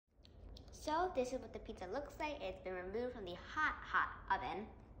So this is what the pizza looks like. It's been removed from the hot oven.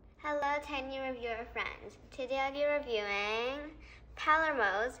 Hello, Tiny reviewer friends. Today I'll be reviewing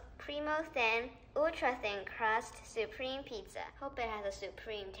Palermo's Primo Thin, Ultra Thin Crust Supreme Pizza. Hope it has a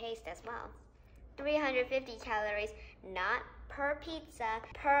supreme taste as well. 350 calories, not per pizza,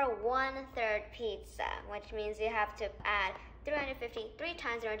 per 1/3 pizza, which means you have to add 350 3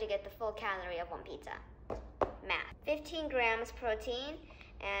 times in order to get the full calorie of one pizza. Math. 15 grams protein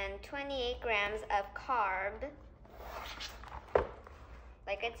and 28 grams of carb.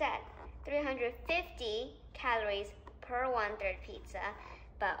 Like I said, 350 calories per 1/3 pizza,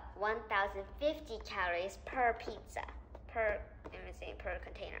 but 1,050 calories per pizza, per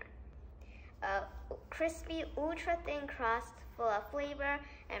container. A crispy, ultra-thin crust full of flavor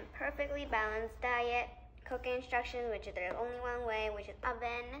and perfectly balanced diet. Cooking instructions, which is there's only one way, which is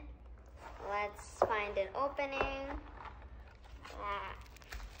oven. Let's find an opening.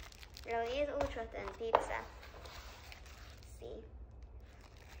 Really is ultra-thin pizza. Let's see.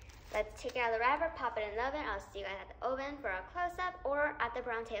 Let's take it out of the wrapper, pop it in the oven. I'll see you guys at the oven for a close-up or at the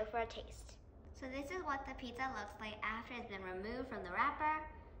brown table for a taste. So this is what the pizza looks like after it's been removed from the wrapper.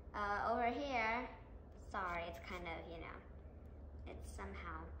 Over here, sorry, it's kind of, it's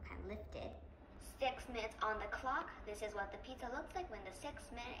somehow kind of lifted. 6 minutes on the clock. This is what the pizza looks like when the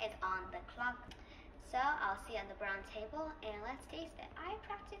 6 minute is on the clock. So I'll see you on the brown table and let's taste it.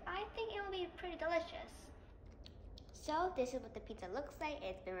 I think it will be pretty delicious. So this is what the pizza looks like.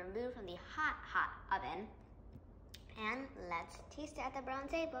 It's been removed from the hot oven. And let's taste it at the brown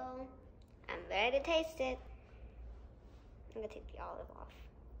table. I'm ready to taste it. I'm gonna take the olive off.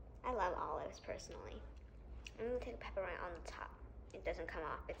 I love olives personally. I'm gonna take a pepperoni on the top. It doesn't come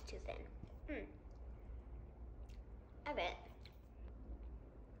off, it's too thin. I bet.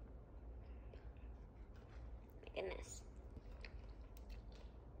 My goodness.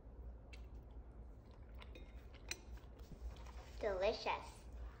 Delicious.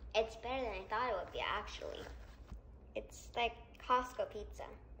 It's better than I thought it would be, actually. It's like Costco pizza,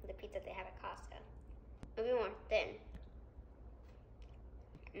 the pizza they have at Costco. A bit more thin.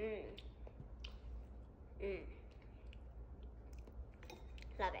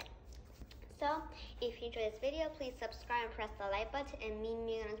 Love it. So, if you enjoyed this video, please subscribe and press the like button and meet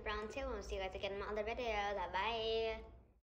me on this brown table. And we'll see you guys again in my other videos. Bye.